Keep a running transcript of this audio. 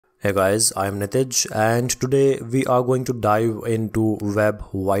Hey guys, I'm Nitij and today we are going to dive into Web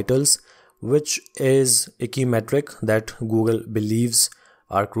Vitals, which is a key metric that Google believes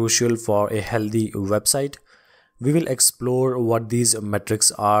are crucial for a healthy website. We will explore what these metrics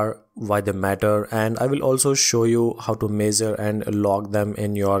are, why they matter, and I will also show you how to measure and log them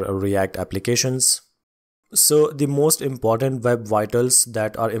in your React applications. So the most important web vitals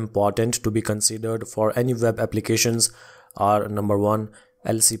that are important to be considered for any web applications are number one,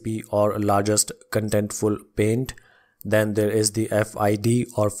 LCP or largest contentful paint. Then there is the FID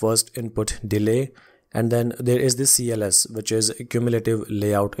or first input delay. And then there is the CLS, which is cumulative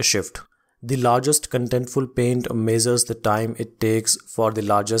layout shift. The largest contentful paint measures the time it takes for the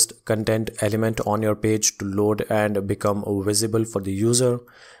largest content element on your page to load and become visible for the user.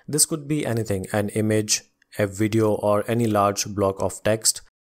 This could be anything, an image, a video, or any large block of text.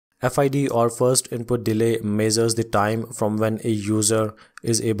 FID or first input delay measures the time from when a user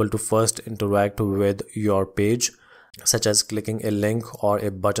is able to first interact with your page, such as clicking a link or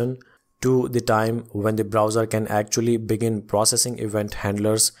a button, to the time when the browser can actually begin processing event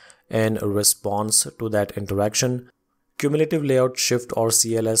handlers in response to that interaction. Cumulative layout shift or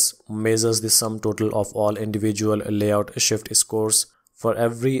CLS measures the sum total of all individual layout shift scores for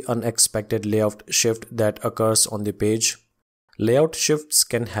every unexpected layout shift that occurs on the page. Layout shifts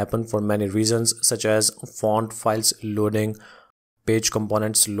can happen for many reasons, such as font files loading, page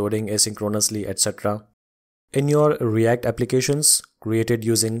components loading asynchronously, etc. In your React applications created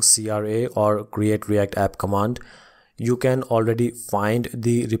using CRA or Create React App command, you can already find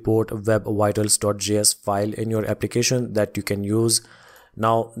the report webvitals.js file in your application that you can use.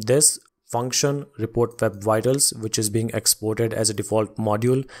 Now, this function report web vitals, which is being exported as a default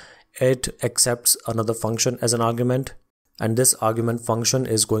module, it accepts another function as an argument, and this argument function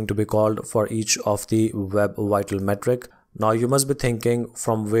is going to be called for each of the web vital metric. Now you must be thinking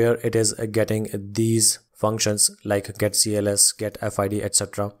from where it is getting these functions like get CLS, get FID,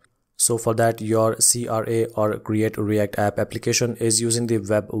 etc. So for that, your CRA or Create React App application is using the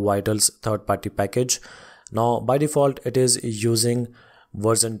Web Vitals third-party package. Now by default it is using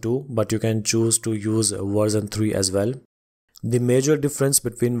version 2, but you can choose to use version 3 as well. The major difference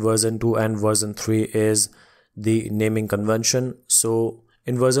between version 2 and version 3 is the naming convention. So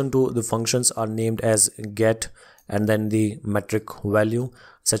in version 2 the functions are named as get and then the metric value,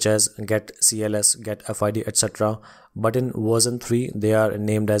 such as get CLS, get FID, etc. But in version 3 they are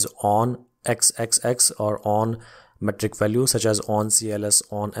named as on XXX or on metric value, such as on CLS,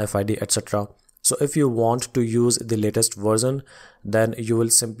 on FID, etc. So if you want to use the latest version, then you will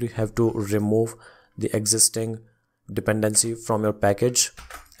simply have to remove the existing dependency from your package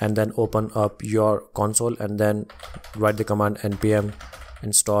and then open up your console and then write the command npm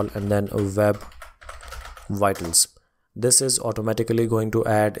install and then web vitals. This is automatically going to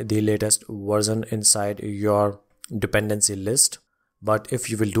add the latest version inside your dependency list. But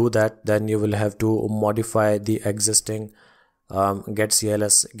if you will do that, then you will have to modify the existing get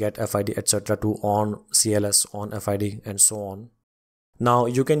CLS, get FID, etc. to on CLS, on FID, and so on. Now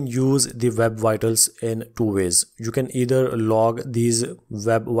you can use the web vitals in two ways. You can either log these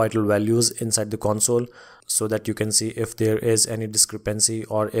web vital values inside the console so that you can see if there is any discrepancy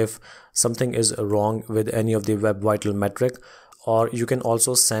or if something is wrong with any of the web vital metric, or you can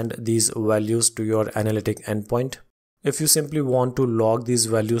also send these values to your analytic endpoint. If you simply want to log these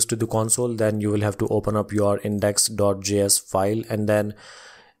values to the console, then you will have to open up your index.js file, and then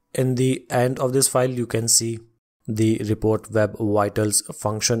in the end of this file you can see the report web vitals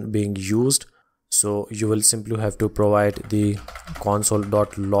function being used. So you will simply have to provide the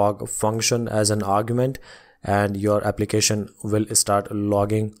console.log function as an argument, and your application will start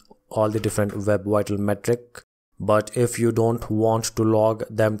logging all the different web vital metric. But if you don't want to log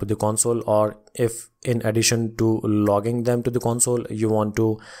them to the console, or if in addition to logging them to the console you want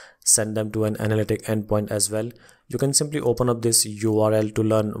to send them to an analytic endpoint as well, you can simply open up this URL to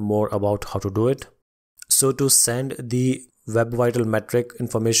learn more about how to do it. So to send the web vital metric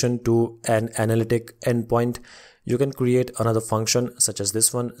information to an analytic endpoint, you can create another function such as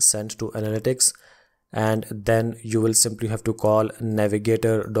this one, send to analytics, and then you will simply have to call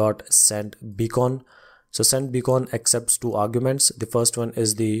navigator.sendBeacon. So sendBeacon accepts two arguments. The first one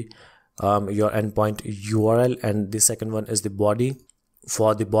is the your endpoint URL, and the second one is the body.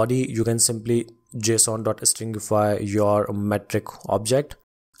 For the body, you can simply json.stringify your metric object.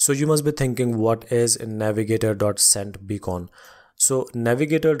 So you must be thinking, what is navigator.sendBeacon? So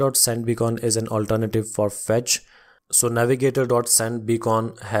navigator.sendBeacon is an alternative for fetch. So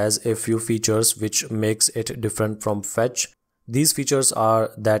navigator.sendBeacon has a few features which makes it different from fetch. These features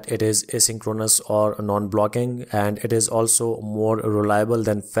are that it is asynchronous or non-blocking, and it is also more reliable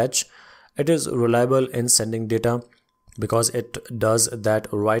than fetch. It is reliable in sending data because it does that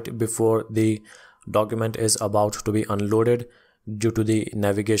right before the document is about to be unloaded due to the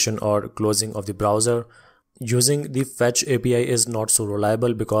navigation or closing of the browser. Using the fetch API is not so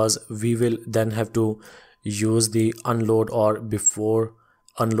reliable because we will then have to use the unload or before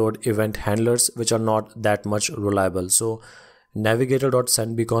unload event handlers, which are not that much reliable. So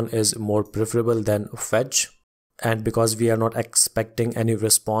navigator.sendBeacon is more preferable than fetch, and because we are not expecting any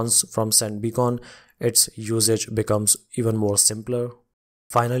response from sendBeacon, its usage becomes even more simpler.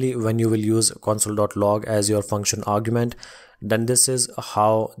 Finally, when you will use console.log as your function argument, then this is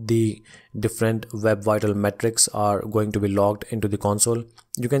how the different web vital metrics are going to be logged into the console.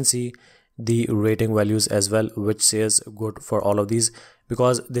 You can see the rating values as well, which says good for all of these,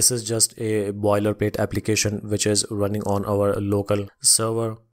 because this is just a boilerplate application which is running on our local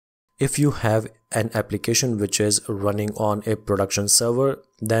server. If you have an application which is running on a production server,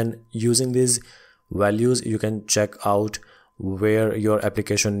 then using these values you can check out where your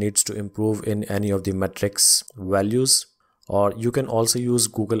application needs to improve in any of the metrics values, or you can also use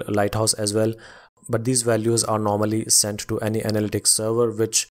Google Lighthouse as well, but these values are normally sent to any analytics server,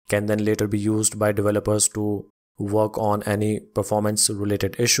 which can then later be used by developers to work on any performance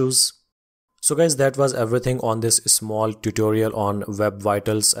related issues. So guys, that was everything on this small tutorial on Web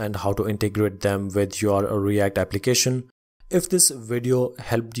Vitals and how to integrate them with your React application. If this video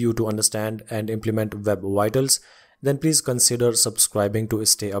helped you to understand and implement Web Vitals, then please consider subscribing to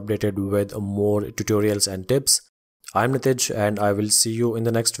stay updated with more tutorials and tips. I'm Nitij, and I will see you in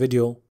the next video.